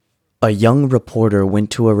A young reporter went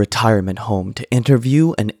to a retirement home to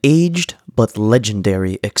interview an aged but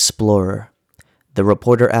legendary explorer. The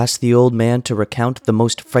reporter asked the old man to recount the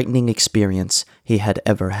most frightening experience he had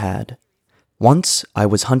ever had. "Once I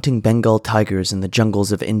was hunting Bengal tigers in the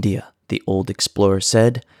jungles of India," the old explorer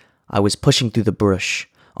said. "I was pushing through the bush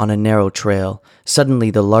on a narrow trail. Suddenly,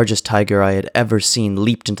 the largest tiger I had ever seen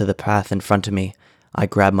leaped into the path in front of me. I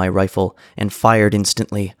grabbed my rifle and fired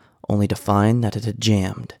instantly, only to find that it had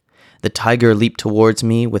jammed. The tiger leaped towards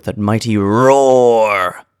me with a mighty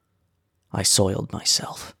roar. I soiled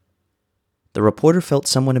myself." The reporter felt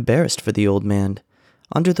somewhat embarrassed for the old man.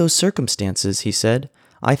 "Under those circumstances," he said,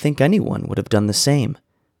 "I think anyone would have done the same."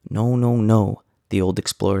 No, the old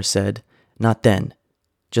explorer said. "Not then.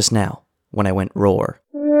 Just now, when I went roar."